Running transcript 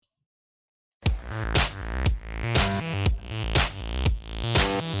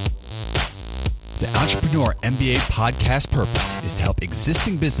Entrepreneur MBA podcast purpose is to help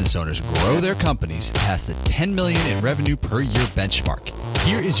existing business owners grow their companies past the 10 million in revenue per year benchmark.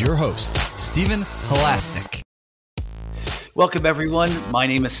 Here is your host, Stephen Halasnik. Welcome, everyone. My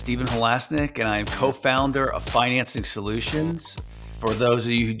name is Stephen Halasnik, and I am co-founder of Financing Solutions. For those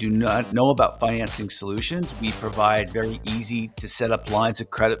of you who do not know about Financing Solutions, we provide very easy to set up lines of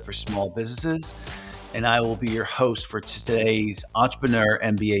credit for small businesses. And I will be your host for today's Entrepreneur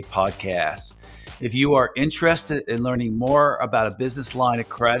MBA podcast. If you are interested in learning more about a business line of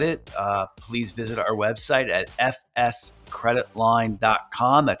credit, please visit our website at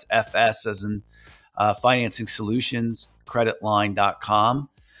fscreditline.com. That's FS as in Financing Solutions, creditline.com.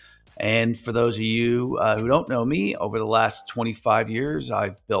 And for those of you who don't know me, over the last 25 years,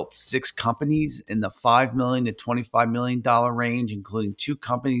 I've built 6 companies in the $5 million to $25 million range, including 2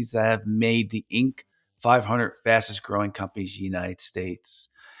 companies that have made the Inc. 500 fastest growing companies in the United States.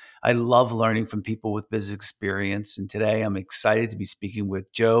 I love learning from people with business experience. And today I'm excited to be speaking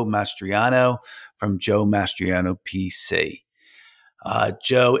with Joe Mastriano from Joe Mastriano PC.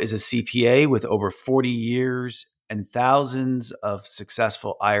 Joe is a CPA with over 40 years and thousands of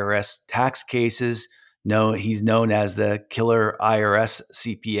successful IRS tax cases. He's known as the killer IRS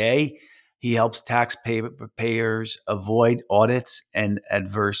CPA. He helps taxpayers avoid audits and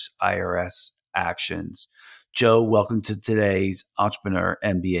adverse IRS actions. Joe, welcome to today's Entrepreneur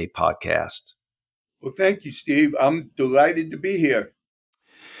MBA podcast. Well, thank you, Steve. I'm delighted to be here.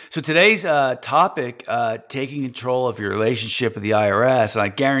 So today's topic, taking control of your relationship with the IRS, and I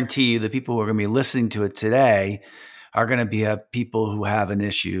guarantee you the people who are going to be listening to it today are going to be people who have an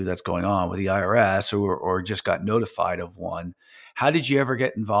issue that's going on with the IRS or just got notified of one. How did you ever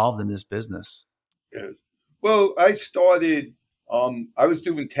get involved in this business? Yes. Well, I started, I was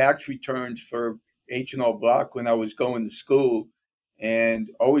doing tax returns for H&R Block when I was going to school, and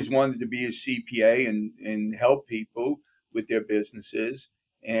always wanted to be a CPA and help people with their businesses.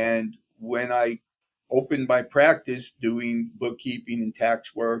 And when I opened my practice doing bookkeeping and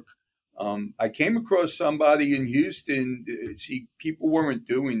tax work, I came across somebody in Houston. People weren't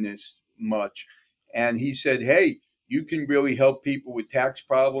doing this much. And he said, hey, you can really help people with tax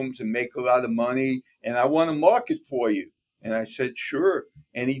problems and make a lot of money, and I want to market for you. And I said, sure.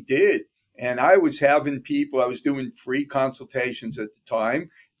 And he did. And I was having people, I was doing free consultations at the time.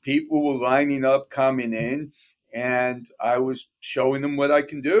 People were lining up, coming in, and I was showing them what I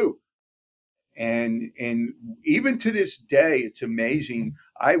can do. And even to this day, it's amazing.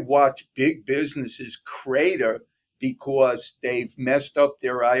 I watch big businesses crater because they've messed up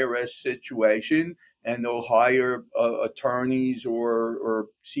their IRS situation, and they'll hire attorneys or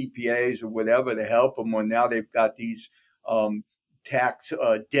CPAs or whatever to help them. Or now they've got these tax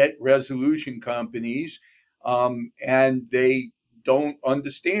debt resolution companies, and they don't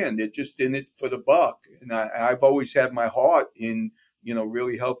understand. They're just in it for the buck. And I've always had my heart in,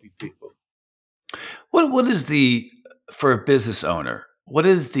 really helping people. What is for a business owner, what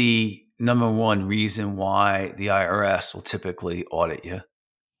is the number one reason why the IRS will typically audit you?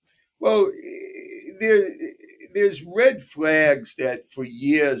 Well, there's red flags that for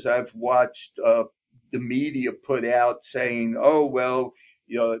years I've watched the media put out saying, oh, well,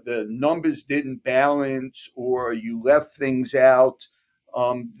 the numbers didn't balance or you left things out.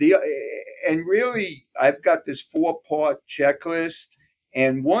 And really, I've got this 4-part checklist.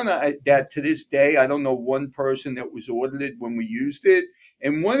 And one that to this day, I don't know one person that was audited when we used it.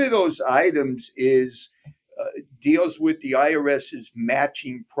 And one of those items deals with the IRS's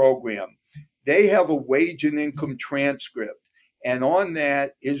matching program. They have a wage and income transcript. And on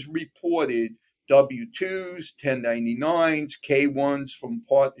that is reported W-2s, 1099s, K-1s from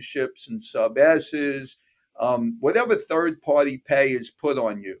partnerships and sub-S's, whatever third-party pay is put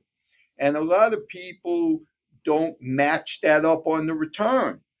on you. And a lot of people don't match that up on the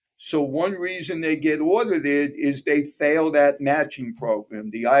return. So one reason they get audited is they fail that matching program.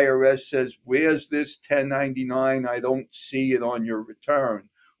 The IRS says, where's this 1099? I don't see it on your return.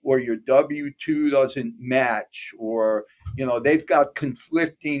 Or your W-2 doesn't match, or, they've got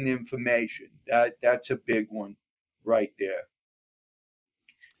conflicting information. That's a big one right there.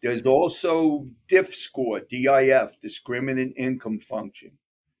 There's also DIF score, DIF, discriminant income function.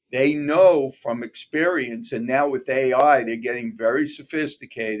 They know from experience, and now with AI, they're getting very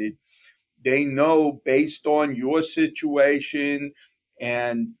sophisticated. They know based on your situation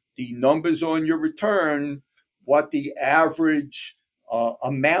and the numbers on your return, what the average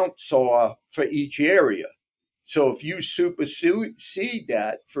amounts are for each area. So if you supersede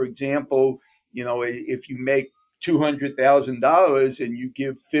that, for example, if you make $200,000 and you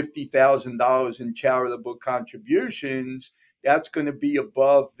give $50,000 in charitable contributions, that's going to be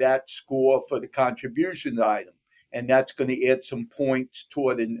above that score for the contributions item. And that's going to add some points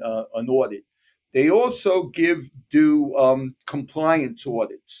toward an audit. They also do compliance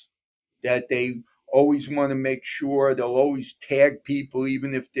audits that they always want to make sure. They'll always tag people,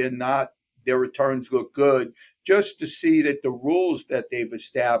 even if they're not, their returns look good, just to see that the rules that they've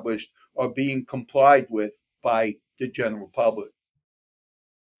established are being complied with by the general public.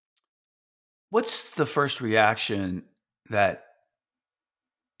 What's the first reaction that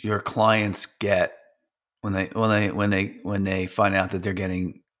your clients get when they find out that they're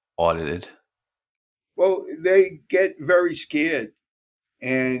getting audited? Well, they get very scared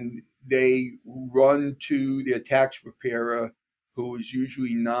and they run to their tax preparer, who is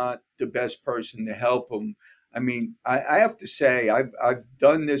usually not the best person to help them. I mean, I have to say, I've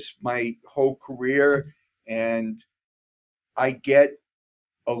done this my whole career, and I get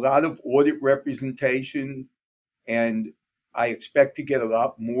a lot of audit representation, and I expect to get a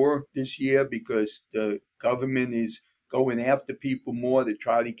lot more this year because the government is going after people more to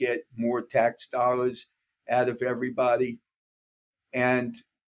try to get more tax dollars out of everybody. And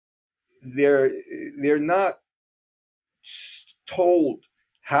they're not told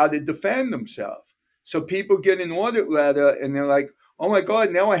how to defend themselves. So people get an audit letter and they're like, oh my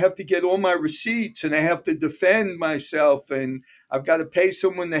God, now I have to get all my receipts and I have to defend myself and I've got to pay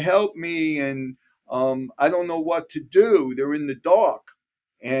someone to help me, and I don't know what to do. They're in the dark.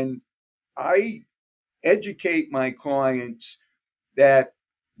 And I educate my clients that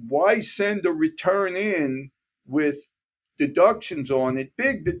why send a return in with deductions on it,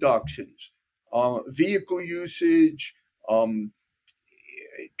 big deductions, vehicle usage, um,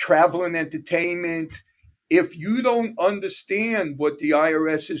 travel and entertainment, if you don't understand what the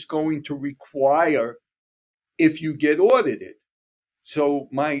IRS is going to require if you get audited. So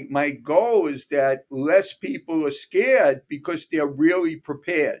my goal is that less people are scared because they're really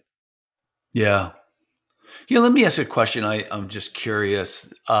prepared. Yeah. Yeah, let me ask you a question. I'm just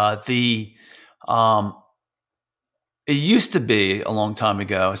curious. Um, it used to be a long time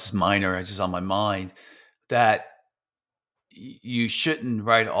ago, it's minor, it's just on my mind, that you shouldn't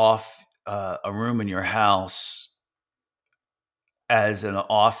write off a room in your house as an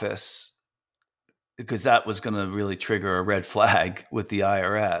office because that was going to really trigger a red flag with the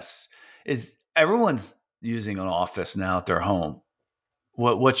IRS. Is everyone's using an office now at their home?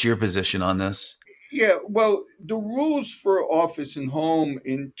 What's your position on this? Yeah, well, the rules for office and home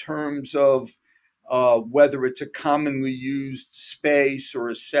in terms of whether it's a commonly used space or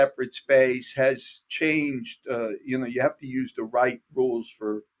a separate space has changed. You have to use the right rules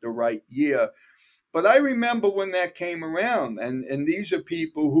for the right year. But I remember when that came around, and these are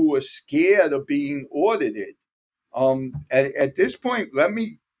people who are scared of being audited. At this point, let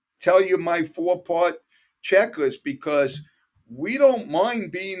me tell you my 4-part checklist, because we don't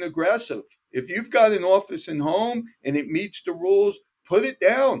mind being aggressive. If you've got an office and home and it meets the rules, put it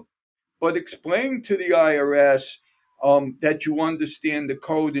down, but explain to the IRS that you understand the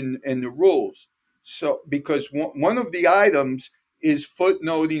code and the rules. So, because one of the items is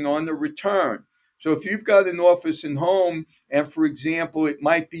footnoting on the return. So, if you've got an office and home, and for example, it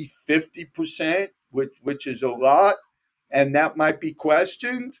might be 50%, which is a lot, and that might be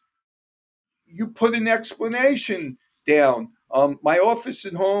questioned, you put an explanation down. My office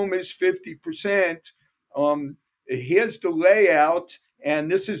and home is 50%. Here's the layout,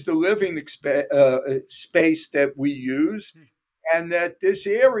 and this is the living space that we use, and that this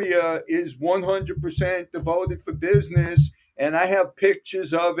area is 100% devoted for business. And I have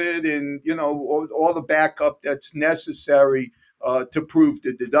pictures of it, and all the backup that's necessary to prove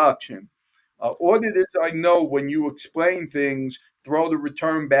the deduction. Auditors, I know when you explain things, throw the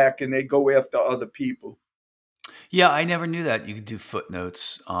return back and they go after other people. Yeah, I never knew that you could do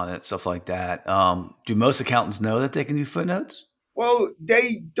footnotes on it, stuff like that. Do most accountants know that they can do footnotes? Well,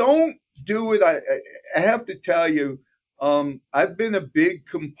 they don't do it. I have to tell you, I've been a big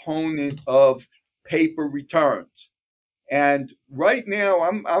component of paper returns. And right now,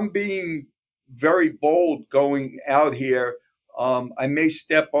 I'm being very bold going out here. I may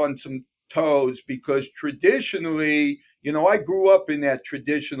step on some toes because traditionally, I grew up in that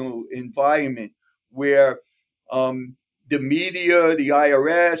traditional environment where the media, the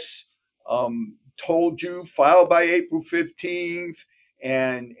IRS, told you file by April 15th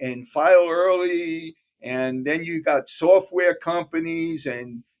and file early. And then you got software companies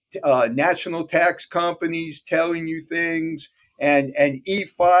and national tax companies telling you things, and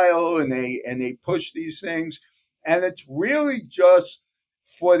e-file, and they push these things, and it's really just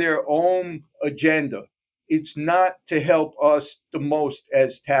for their own agenda. It's not to help us the most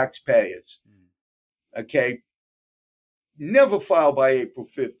as taxpayers. Okay, never file by April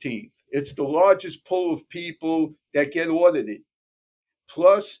 15th. It's the largest pool of people that get audited.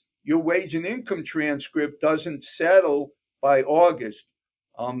 Plus, your wage and income transcript doesn't settle by August.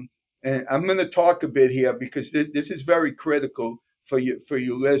 And I'm going to talk a bit here because this is very critical for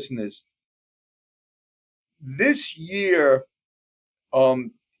you listeners. This year,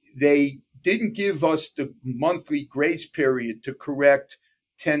 they didn't give us the monthly grace period to correct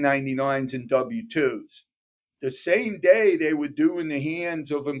 1099s and W-2s. The same day they would do in the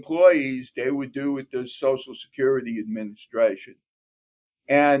hands of employees, they would do with the Social Security Administration.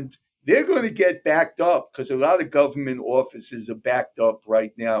 And they're going to get backed up because a lot of government offices are backed up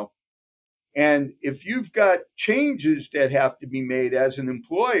right now. And if you've got changes that have to be made as an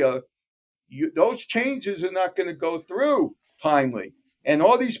employer, those changes are not going to go through timely. And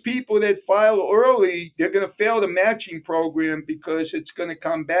all these people that file early, they're going to fail the matching program because it's going to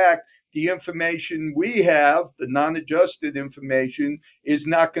come back. The information we have, the non-adjusted information, is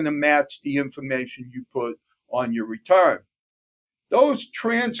not going to match the information you put on your return. Those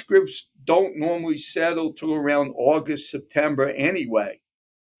transcripts don't normally settle till around August, September anyway,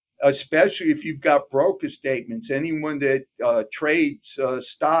 especially if you've got broker statements. Anyone that trades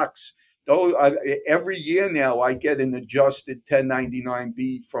stocks, every year now I get an adjusted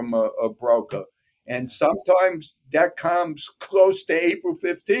 1099-B from a broker. And sometimes that comes close to April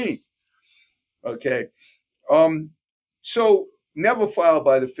 15th. Okay. So never file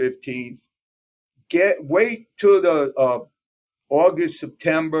by the 15th. Wait till the August,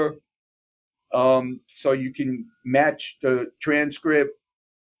 September, so you can match the transcript.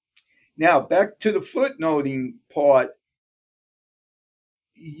 Now, back to the footnoting part.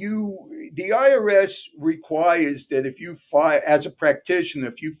 The IRS requires that if you file, as a practitioner,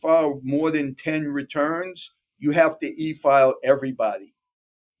 if you file more than 10 returns, you have to e-file everybody.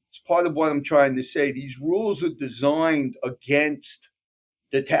 It's part of what I'm trying to say. These rules are designed against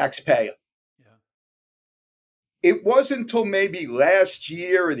the taxpayer. It wasn't until maybe last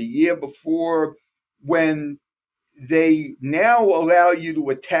year or the year before when they now allow you to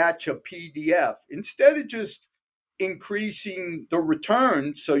attach a PDF. Instead of just increasing the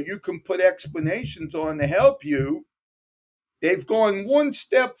return so you can put explanations on to help you, they've gone one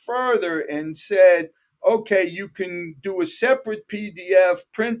step further and said, okay, you can do a separate PDF,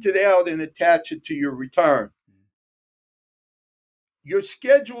 print it out, and attach it to your return. Your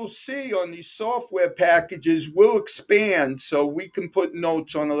Schedule C on these software packages will expand so we can put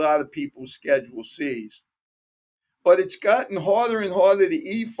notes on a lot of people's Schedule Cs. But it's gotten harder and harder to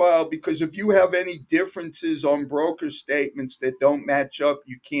e-file because if you have any differences on broker statements that don't match up,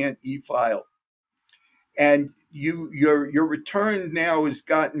 you can't e-file. And your return now has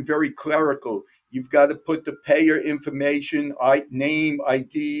gotten very clerical. You've got to put the payer information, name,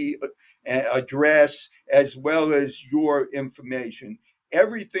 ID, address, as well as your information.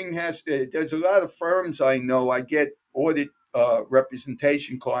 Everything has to, there's a lot of firms I know, I get audit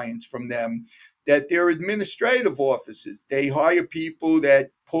representation clients from them, that they're administrative offices. They hire people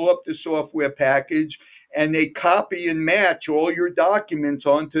that pull up the software package and they copy and match all your documents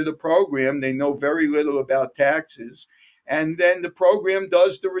onto the program. They know very little about taxes. And then the program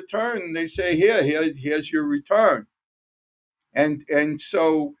does the return and they say, here's your return. And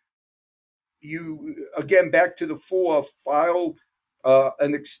so you, again, back to the 4, file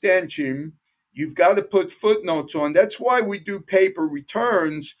an extension. You've got to put footnotes on. That's why we do paper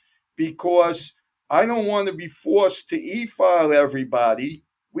returns, because I don't want to be forced to e-file everybody.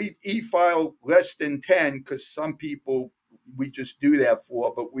 We e-file less than 10 because some people we just do that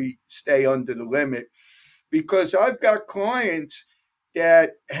for, but we stay under the limit. Because I've got clients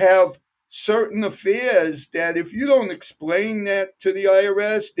that have certain affairs that if you don't explain that to the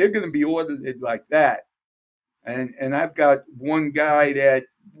IRS, they're going to be audited like that. And I've got one guy that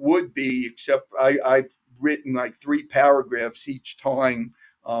would be, except I've written like 3 paragraphs each time.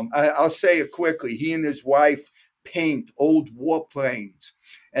 I'll say it quickly. He and his wife paint old warplanes,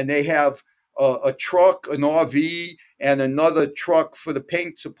 and they have a truck, an RV, and another truck for the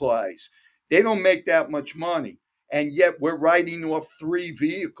paint supplies. They don't make that much money, and yet we're writing off 3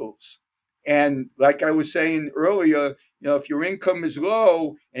 vehicles. And like I was saying earlier, if your income is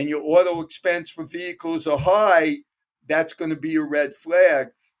low and your auto expense for vehicles are high, that's going to be a red flag.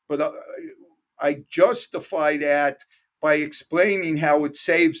 But I justify that by explaining how it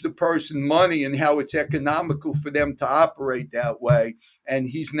saves the person money and how it's economical for them to operate that way. And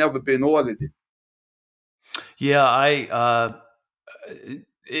he's never been audited. Yeah,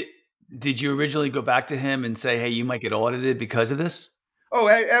 did you originally go back to him and say, hey, you might get audited because of this? Oh,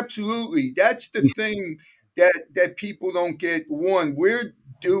 absolutely. That's the thing that people don't get. One, we're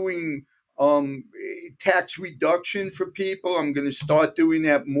doing tax reduction for people. I'm going to start doing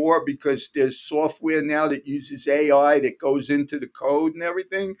that more because there's software now that uses AI that goes into the code and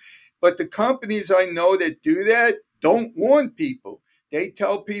everything. But the companies I know that do that don't warn people. They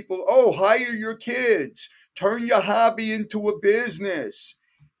tell people, oh, hire your kids, turn your hobby into a business.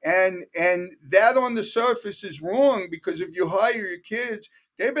 And that on the surface is wrong, because if you hire your kids,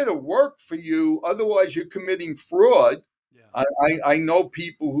 they better work for you. Otherwise, you're committing fraud. I know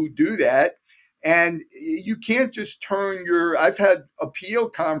people who do that. And you can't just turn I've had appeal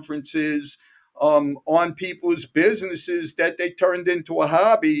conferences on people's businesses that they turned into a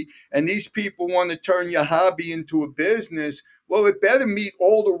hobby. And these people want to turn your hobby into a business. Well, it better meet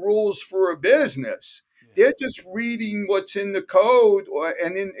all the rules for a business. They're just reading what's in the code,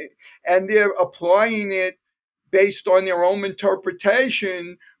 and they're applying it based on their own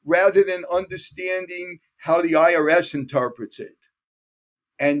interpretation rather than understanding how the IRS interprets it.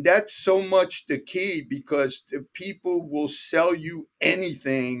 And that's so much the key, because the people will sell you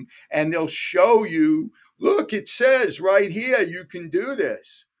anything and they'll show you, look, it says right here, you can do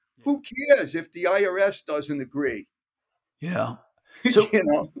this. Yeah. Who cares if the IRS doesn't agree? Yeah. So, you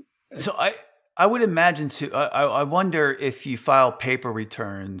know, so I would imagine too, I wonder if you file paper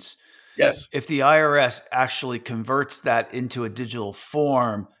returns, yes, if the IRS actually converts that into a digital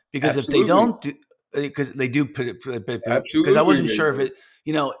form, because absolutely. If they don't do, because they do put it, absolutely, because I wasn't sure if it,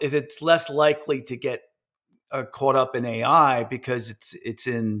 if it's less likely to get caught up in AI because it's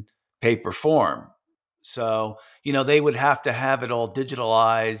in paper form. So, they would have to have it all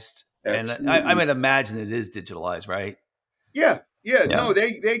digitalized. Absolutely. And I would imagine it is digitalized, right? Yeah. No,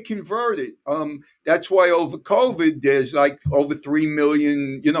 they convert it. That's why over COVID, there's like over 3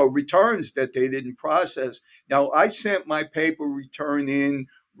 million, returns that they didn't process. Now, I sent my paper return in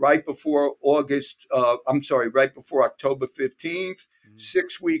right before right before October 15th.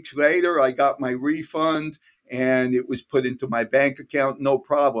 6 weeks later, I got my refund and it was put into my bank account, no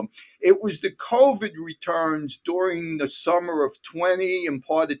problem. It was the COVID returns during the summer of 20 and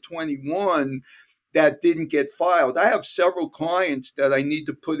part of 21 that didn't get filed. I have several clients that I need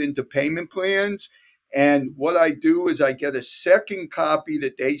to put into payment plans. And what I do is I get a second copy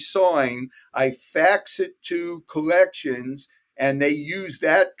that they sign. I fax it to collections, and they use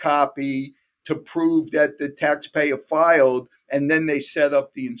that copy to prove that the taxpayer filed, and then they set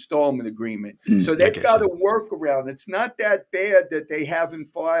up the installment agreement. So they've got a workaround. It's not that bad that they haven't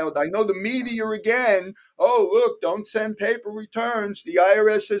filed. I know the media again, oh, look, don't send paper returns. The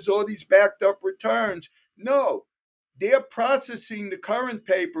IRS has all these backed up returns. No, they're processing the current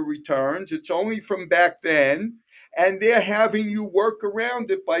paper returns. It's only from back then. And they're having you work around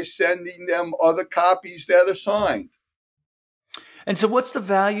it by sending them other copies that are signed. And so what's the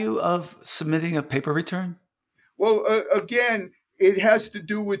value of submitting a paper return? Well, again, it has to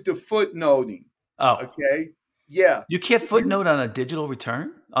do with the footnoting. Oh. Okay. Yeah. You can't footnote on a digital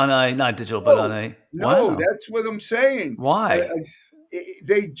return? Not digital, but on a... No, wow. That's what I'm saying. Why?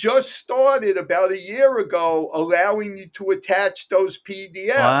 They just started about a year ago allowing you to attach those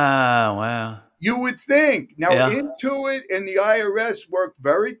PDFs. Wow. You would think. Now, Intuit and the IRS work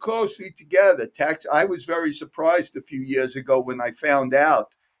very closely together. I was very surprised a few years ago when I found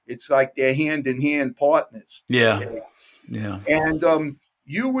out. It's like they're hand-in-hand partners. Yeah. Okay? Yeah. And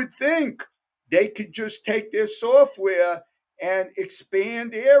you would think they could just take their software and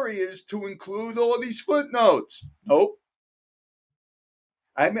expand areas to include all these footnotes. Nope.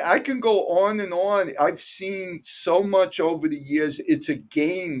 I mean, I can go on and on. I've seen so much over the years. It's a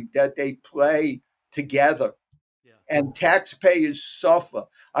game that they play together. Yeah. And taxpayers suffer.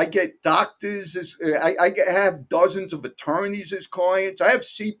 I get doctors, I have dozens of attorneys as clients. I have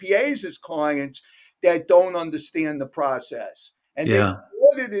CPAs as clients that don't understand the process. And they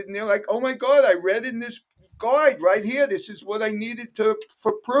ordered it and they're like, oh my God, I read in this guide right here. This is what I needed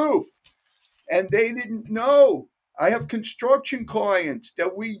for proof. And they didn't know. I have construction clients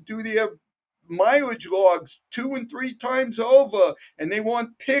that we do their mileage logs 2 and 3 times over, and they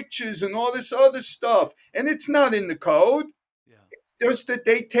want pictures and all this other stuff. And it's not in the code. Yeah. It's just that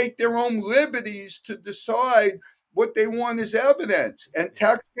they take their own liberties to decide what they want as evidence. And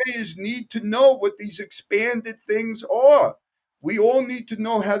taxpayers need to know what these expanded things are. We all need to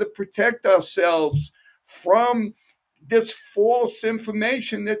know how to protect ourselves from this false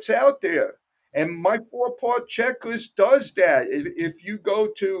information that's out there. And my 4-part checklist does that. If you go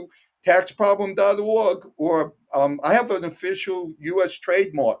to taxproblem.org, or I have an official U.S.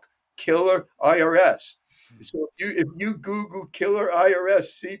 trademark, Killer IRS. So if you Google Killer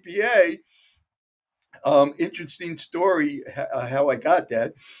IRS CPA, interesting story how I got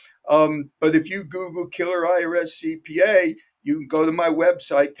that. But if you Google Killer IRS CPA, you can go to my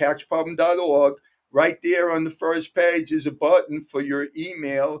website, taxproblem.org. Right there on the first page is a button for your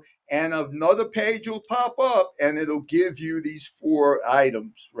email, and another page will pop up, and it'll give you these 4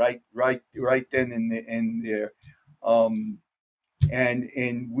 items right then in there.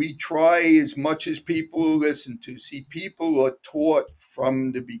 And we try as much as people listen to. See, people are taught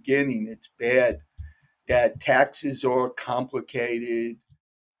from the beginning it's bad, that taxes are complicated.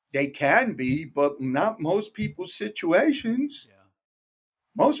 They can be, but not most people's situations. Yeah.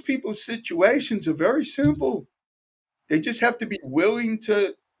 Most people's situations are very simple. They just have to be willing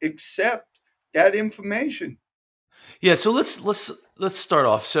to accept that information. Yeah. So let's start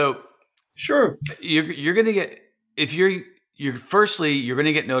off. So Sure. you're going to get, if you're firstly, you're going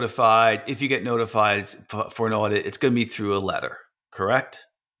to get notified. If you get notified for an audit, it's going to be through a letter, correct?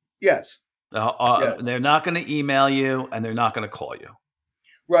 Yes. Yeah. They're not going to email you, and they're not going to call you.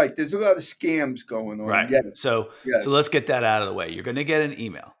 Right. There's a lot of scams going on. Right. Yes. So Yes. let's get that out of the way. You're going to get an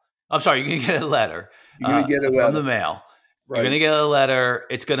email. I'm sorry, you're going to get a letter. You're going to get a from letter. the mail. Right. You're going to get a letter.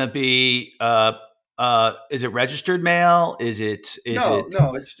 It's going to be is it registered mail? Is it No,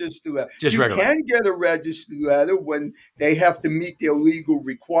 it's just a letter. Just you regular. can get a registered letter when they have to meet their legal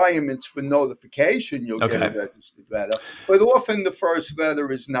requirements for notification. You'll get a registered letter. But often the first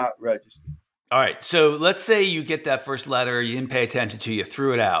letter is not registered. All right. So let's say you get that first letter, you didn't pay attention to, you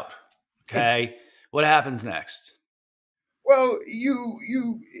threw it out. Okay. What happens next? Well,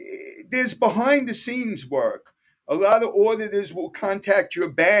 there's behind the scenes work. A lot of auditors will contact your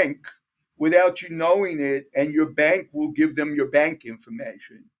bank without you knowing it, and your bank will give them your bank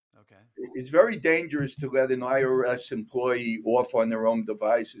information. Okay. It's very dangerous to let an IRS employee off on their own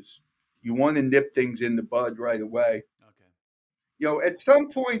devices. You want to nip things in the bud right away. Okay. At some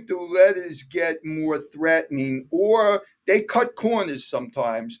point, the letters get more threatening, or they cut corners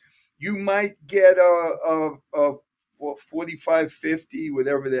sometimes. You might get a 4550,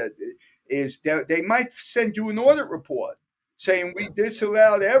 whatever that is. They might send you an audit report saying we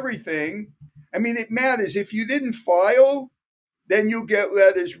disallowed everything. I mean, it matters. If you didn't file, then you'll get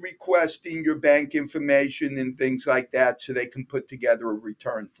letters requesting your bank information and things like that so they can put together a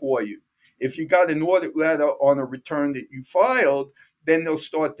return for you. If you got an audit letter on a return that you filed, then they'll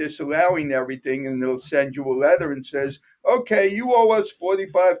start disallowing everything, and they'll send you a letter and says, okay, you owe us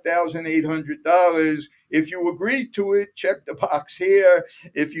 $45,800. If you agree to it, check the box here.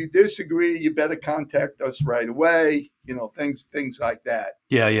 If you disagree, you better contact us right away. Things like that.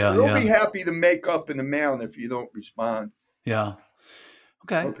 Yeah. So they'll be happy to make up an amount if you don't respond. Yeah.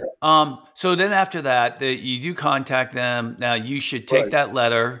 Okay. So then after that, you do contact them. Now you should take that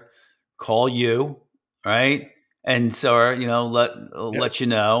letter, call you, right? And so, let you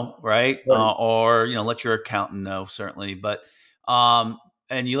know, right? Or, let your accountant know, certainly. But,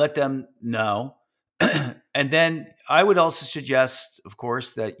 and you let them know. And then I would also suggest, of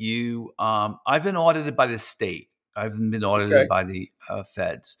course, that I've been audited by the state. I've been audited by the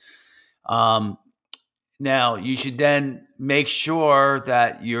feds. Now, you should then make sure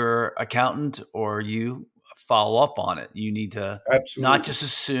that your accountant or you follow up on it. You need to not just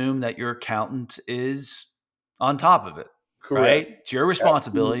assume that your accountant is on top of it. Correct. Right? It's your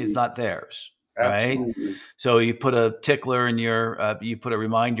responsibility. It's not theirs. Right? Absolutely. So you put a tickler in you put a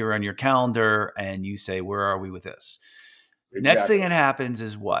reminder on your calendar, and you say, where are we with this? Exactly. Next thing that happens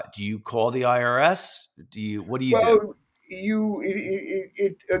is what? Do you call the IRS? What do you do?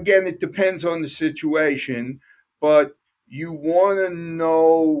 It depends on the situation, but you want to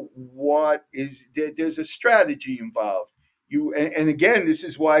know there's a strategy involved. And again, this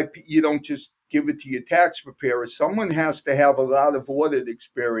is why you don't just give it to your tax preparer. Someone has to have a lot of audit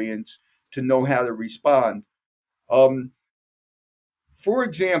experience to know how to respond. For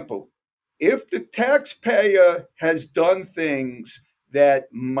example, if the taxpayer has done things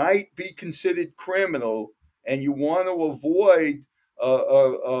that might be considered criminal, and you want to avoid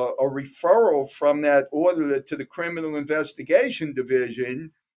a referral from that auditor to the Criminal Investigation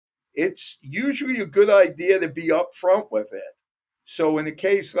Division, it's usually a good idea to be upfront with it. So in a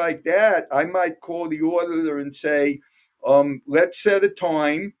case like that, I might call the auditor and say, let's set a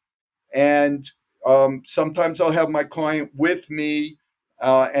time. And sometimes I'll have my client with me,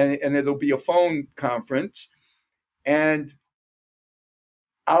 and it'll be a phone conference. And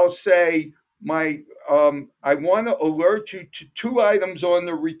I'll say, I want to alert you to 2 items on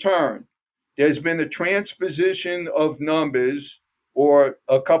the return. There's been a transposition of numbers or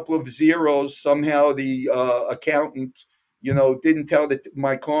a couple of zeros. Somehow the accountant, didn't tell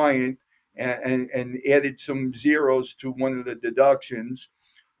my client and added some zeros to one of the deductions.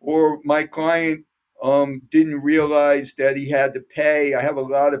 Or my client didn't realize that he had to pay. I have a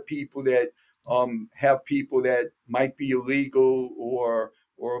lot of people that have people that might be illegal or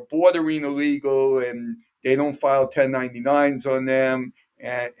bordering illegal, and they don't file 1099s on them,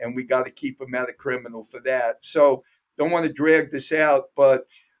 and we got to keep them at a criminal for that. So don't want to drag this out, but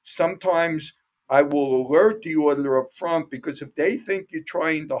sometimes I will alert the auditor up front, because if they think you're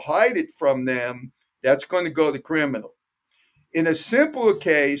trying to hide it from them, that's going to go to criminal. In a simpler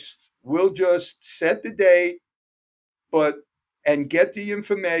case, we'll just set the date, and get the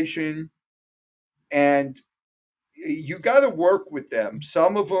information, and you got to work with them.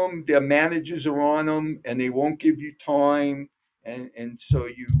 Some of them, their managers are on them, and they won't give you time, and so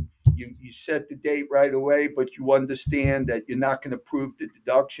you set the date right away, but you understand that you're not going to prove the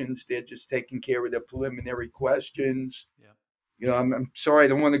deductions. They're just taking care of the preliminary questions. Yeah. I'm sorry, I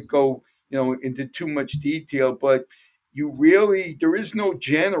don't want to go into too much detail, but there is no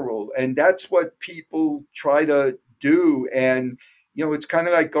general, and that's what people try to do. And it's kind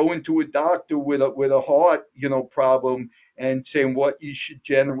of like going to a doctor with a heart problem and saying what you should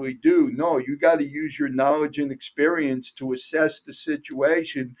generally do. No, you got to use your knowledge and experience to assess the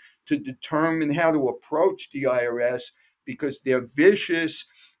situation, to determine how to approach the IRS, because they're vicious.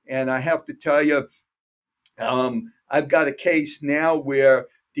 And I have to tell you, I've got a case now where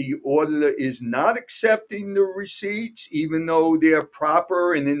the auditor is not accepting the receipts, even though they're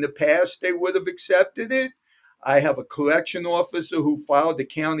proper, and in the past they would have accepted it. I have a collection officer who filed a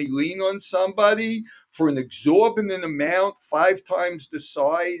county lien on somebody for an exorbitant amount, 5 times the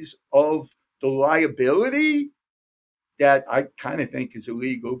size of the liability, that I kind of think is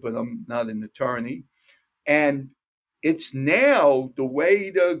illegal, but I'm not an attorney. And it's now the way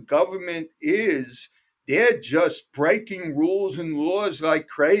the government is. They're just breaking rules and laws like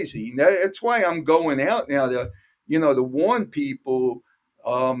crazy. That's why I'm going out now to warn people.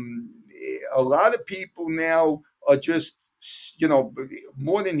 A lot of people now are just,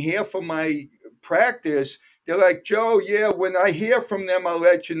 more than half of my practice, they're like, Joe, yeah, when I hear from them, I'll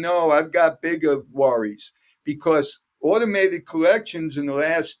let you know. I've got bigger worries, because automated collections in the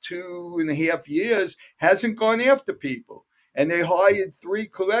last 2.5 years hasn't gone after people. And they hired 3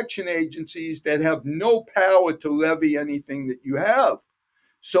 collection agencies that have no power to levy anything that you have.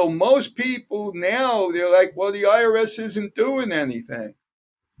 So most people now, they're like, well, the IRS isn't doing anything.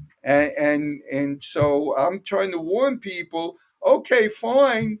 And so I'm trying to warn people, okay,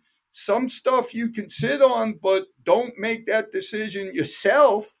 fine, some stuff you can sit on, but don't make that decision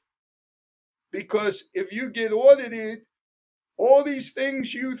yourself, because if you get audited, all these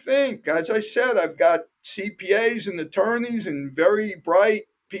things you think, as I said, I've got CPAs and attorneys and very bright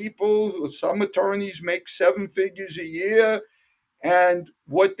people. Some attorneys make 7 figures a year. And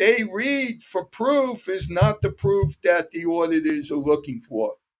what they read for proof is not the proof that the auditors are looking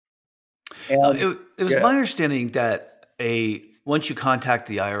for. And, it was my understanding that once you contact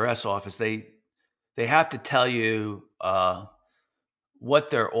the IRS office, they have to tell you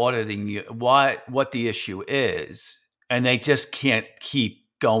what they're auditing you, what the issue is, and they just can't keep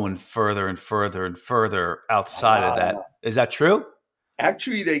going further and further and further outside of that. Is that true?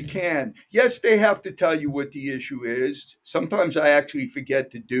 Actually, they can. Yes, they have to tell you what the issue is. Sometimes I actually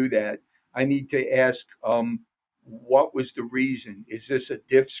forget to do that. I need to ask, what was the reason? Is this a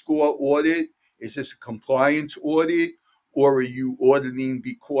DIF score audit? Is this a compliance audit? Or are you auditing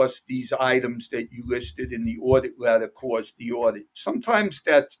because these items that you listed in the audit letter caused the audit? Sometimes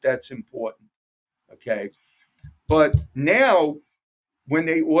that's important. Okay. But now, when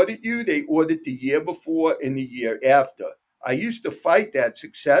they audit you, they audit the year before and the year after. I used to fight that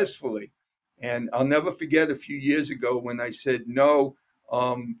successfully. And I'll never forget a few years ago when I said no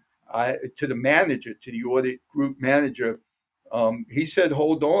to the manager, to the audit group manager. He said,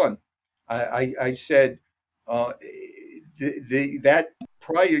 hold on. I said, that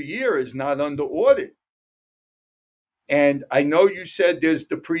prior year is not under audit. And I know you said there's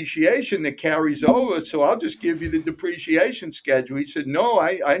depreciation that carries over, so I'll just give you the depreciation schedule. He said, no,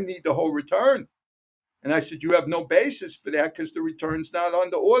 I need the whole return. And I said, you have no basis for that because the return's not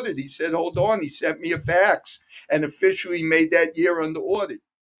under audit. He said, hold on. He sent me a fax and officially made that year under audit.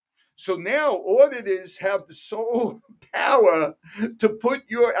 So now auditors have the sole power to put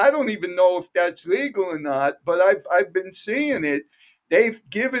I don't even know if that's legal or not, but I've been seeing it. They've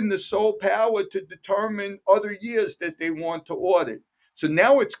given the sole power to determine other years that they want to audit. So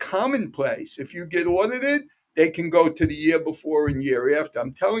now it's commonplace. If you get audited, they can go to the year before and year after.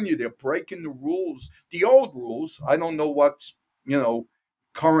 I'm telling you, they're breaking the rules, the old rules. I don't know what's,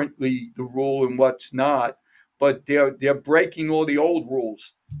 currently the rule and what's not, but they're breaking all the old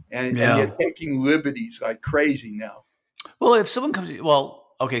rules and they're taking liberties like crazy now. Well, if someone comes,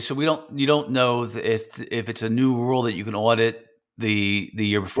 okay, so you don't know if it's a new rule that you can audit the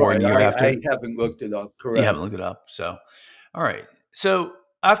year before and Right. the year after? I haven't looked it up. You Correct. haven't looked it up. So, all right. So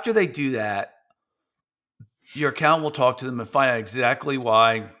after they do that, your accountant will talk to them and find out exactly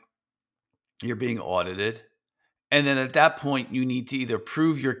why you're being audited. And then at that point, you need to either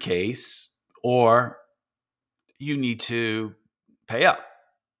prove your case or you need to pay up,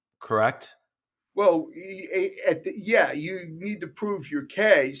 correct? Well, yeah, you need to prove your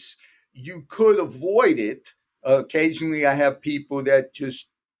case. You could avoid it. Occasionally, I have people that just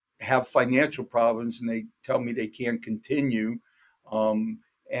have financial problems and they tell me they can't continue. Um,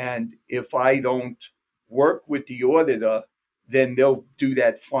 and if I don't work with the auditor, then they'll do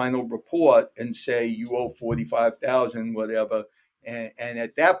that final report and say you owe 45,000, whatever. And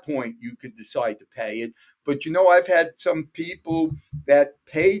at that point, you could decide to pay it. But I've had some people that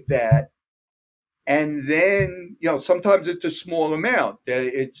paid that, and then sometimes it's a small amount.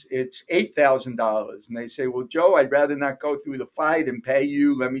 It's $8,000, and they say, "Well, Joe, I'd rather not go through the fight and pay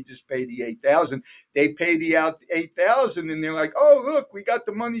you. Let me just pay the 8,000." They pay the out 8,000, and they're like, "Oh, look, we got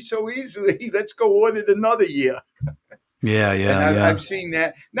the money so easily. Let's go audit another year." Yeah, And yeah, yeah. I've seen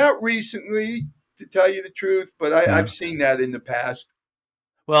that, not recently, to tell you the truth, but Yeah. I've seen that in the past.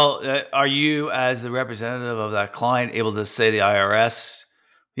 Well, are you, as the representative of that client, able to say to the IRS,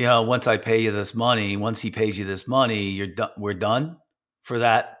 once I pay you this money, once he pays you this money, you're done. We're done for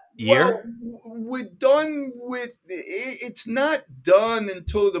that Well, year? we're done with it's not done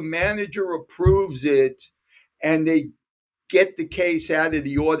until the manager approves it and they get the case out of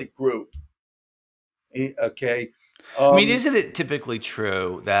the audit group. Okay. I mean, Um, isn't it typically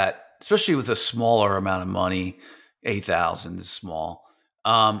true that, especially with a smaller amount of money, 8,000 is small,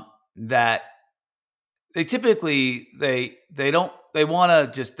 that they typically they want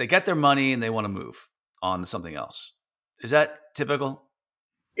to just they get their money and they want to move on to something else. Is that typical?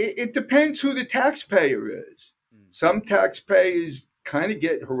 it depends who the taxpayer is. Some taxpayers kind of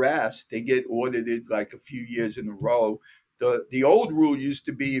get harassed. They get audited like a few years in a row. The old rule used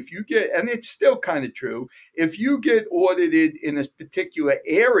to be, if you get, and it's still kind of true, if you get audited in a particular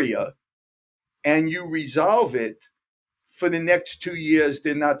area and you resolve it, for the next 2 years,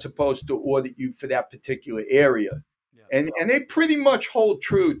 they're not supposed to audit you for that particular area. Yeah. And they pretty much hold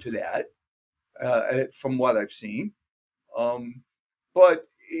true to that, from what I've seen. But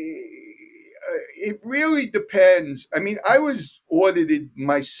it really depends. I mean, I was audited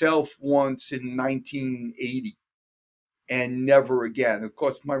myself once in 1980 and never again. Of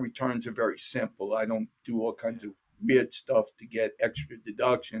course, my returns are very simple. I don't do all kinds of weird stuff to get extra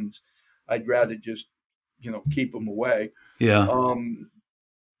deductions. I'd rather just, keep them away. Yeah.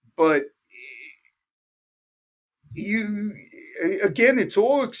 But you again, it's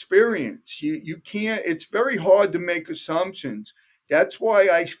all experience. You can't. It's very hard to make assumptions. That's why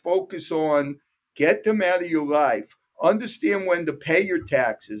I focus on get them out of your life. Understand when to pay your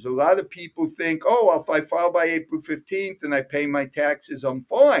taxes. A lot of people think, oh, if I file by April 15th and I pay my taxes, I'm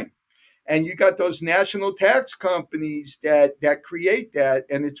fine. And you got those national tax companies that create that,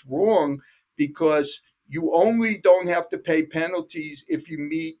 and it's wrong, because you only don't have to pay penalties if you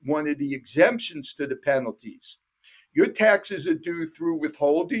meet one of the exemptions to the penalties. Your taxes are due through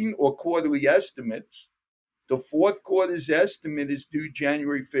withholding or quarterly estimates. The fourth quarter's estimate is due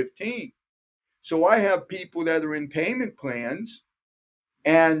January 15th. So I have people that are in payment plans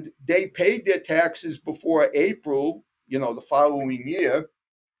and they paid their taxes before April, the following year,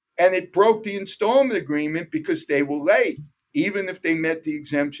 and it broke the installment agreement because they were late, even if they met the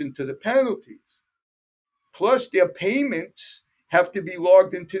exemption to the penalties. Plus, their payments have to be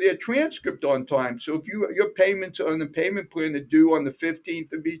logged into their transcript on time. So if your payments on the payment plan are due on the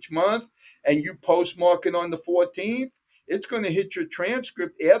 15th of each month and you postmark it on the 14th, it's going to hit your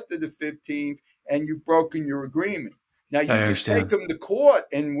transcript after the 15th and you've broken your agreement. Now, you can take them to court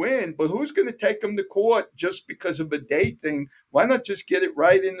and win, but who's going to take them to court just because of a date thing? Why not just get it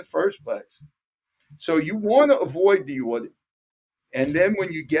right in the first place? So you want to avoid the audit. And then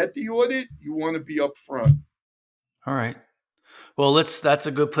when you get the audit, you want to be upfront. All right. Well, that's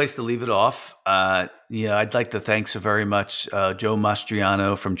a good place to leave it off. I'd like to thank so very much Joe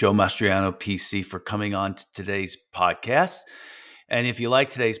Mastriano from Joe Mastriano PC for coming on to today's podcast. And if you like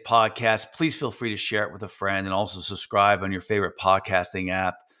today's podcast, please feel free to share it with a friend and also subscribe on your favorite podcasting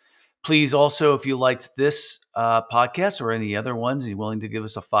app. Please also, if you liked this podcast or any other ones, and you're willing to give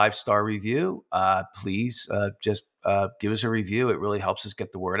us a 5-star review, please just give us a review. It really helps us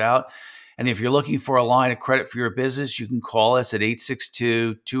get the word out. And if you're looking for a line of credit for your business, you can call us at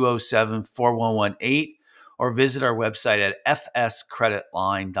 862-207-4118 or visit our website at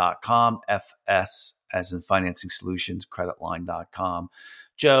fscreditline.com, FS as in Financing Solutions, creditline.com.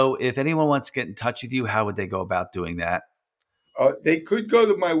 Joe, if anyone wants to get in touch with you, how would they go about doing that? They could go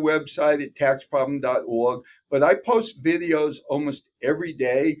to my website at taxproblem.org, but I post videos almost every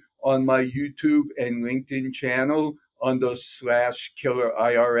day on my YouTube and LinkedIn channel under /Killer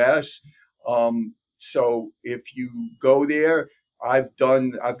IRS. So if you go there, I've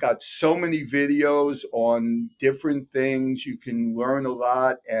got so many videos on different things. You can learn a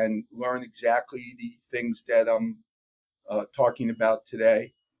lot and learn exactly the things that I'm talking about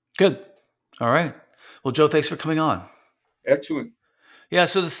today. Good. All right. Well, Joe, thanks for coming on. Excellent. Yeah.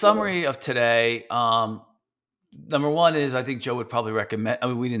 So the summary of today, number one is I think Joe would probably recommend, I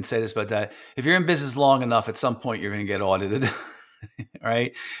mean, we didn't say this, but that if you're in business long enough, at some point you're going to get audited,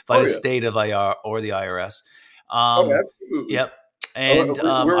 right? By the state of IR or the IRS. Absolutely. Yep. And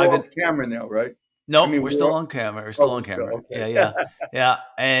we're off camera now, right? No, we're still on camera. We're still on camera. Okay. Yeah.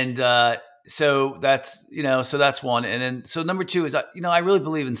 And so that's, so that's one. And then, so number two is, I really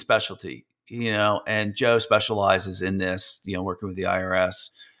believe in specialty, and Joe specializes in this, working with the IRS.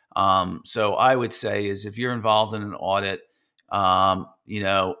 So I would say is if you're involved in an audit,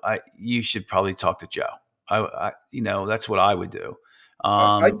 you should probably talk to Joe. That's what I would do.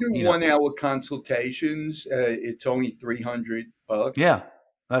 I do 1 hour consultations. It's only $300. Yeah.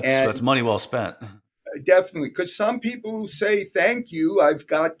 That's money well spent. Definitely. Because some people say, thank you. I've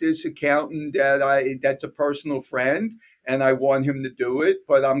got this accountant that's a personal friend and I want him to do it,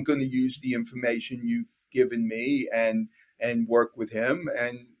 but I'm going to use the information you've given me and work with him.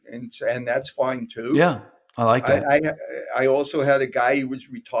 And that's fine too. Yeah. I like that. I also had a guy who was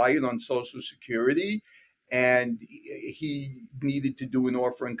retired on Social Security and he needed to do an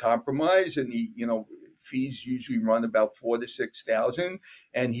offer in compromise and fees usually run about $4,000 to $6,000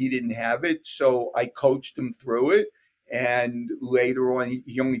 and he didn't have it. So I coached him through it. And later on,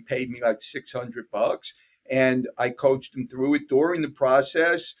 he only paid me like $600 and I coached him through it. During the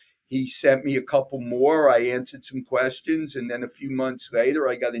process, he sent me a couple more. I answered some questions. And then a few months later,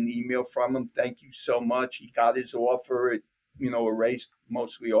 I got an email from him. Thank you so much. He got his offer. It, erased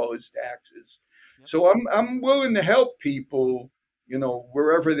mostly all his taxes. Yep. So I'm willing to help people,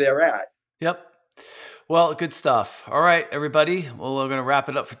 wherever they're at. Yep. Well, good stuff. All right, everybody. Well, we're going to wrap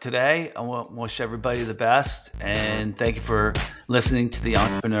it up for today. I want to wish everybody the best. And thank you for listening to the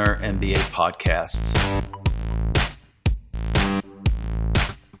Entrepreneur MBA podcast.